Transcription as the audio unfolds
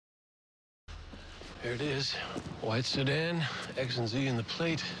Here it is. White sedan, X and Z in the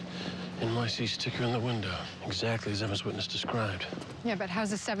plate, NYC sticker in the window. Exactly as Emma's witness described. Yeah, but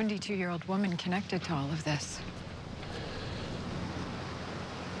how's a 72-year-old woman connected to all of this?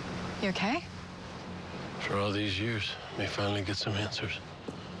 You okay? For all these years, may finally get some answers.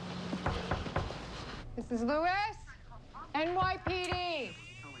 This is Lewis, NYPD.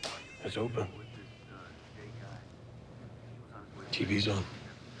 It's open. TV's on.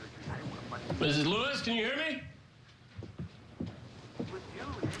 Mrs. Lewis, can you hear me?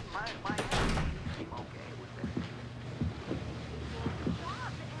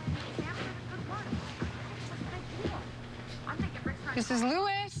 This is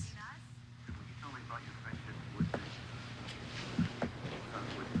Lewis.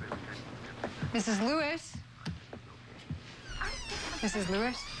 This is Lewis. This is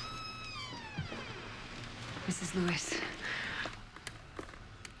Lewis. This is Lewis.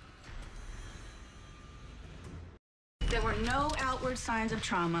 There were no outward signs of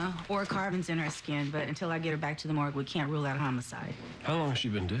trauma or carvings in her skin, but until I get her back to the morgue, we can't rule out homicide. How long has she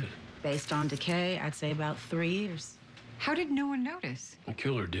been dead? Based on decay, I'd say about 3 years. How did no one notice? The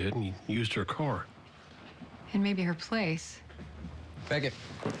killer did, and he used her car. And maybe her place. Beckett,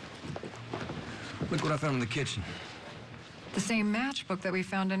 look what I found in the kitchen. The same matchbook that we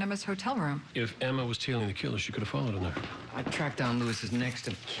found in Emma's hotel room. If Emma was tailing the killer, she could have followed him there. I tracked down Lewis's next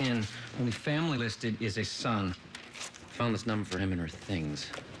of kin. Only family listed is a son. Found this number for him in her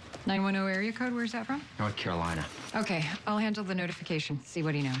things. 910 area code, where's that from? North Carolina. Okay, I'll handle the notification, see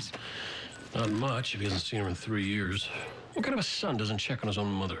what he knows. Not much if he hasn't seen her in 3 years. What kind of a son doesn't check on his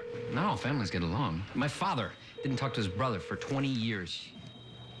own mother? No, families get along. My father didn't talk to his brother for 20 years.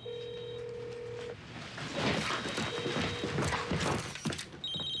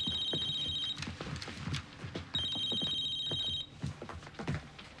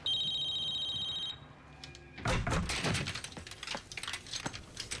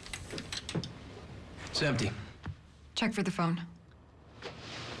 It's empty. Check for the phone.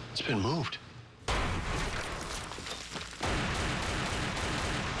 It's been moved.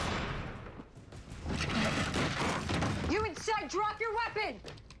 You inside, drop your weapon!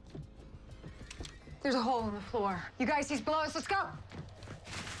 There's a hole in the floor. You guys, he's below us, let's go!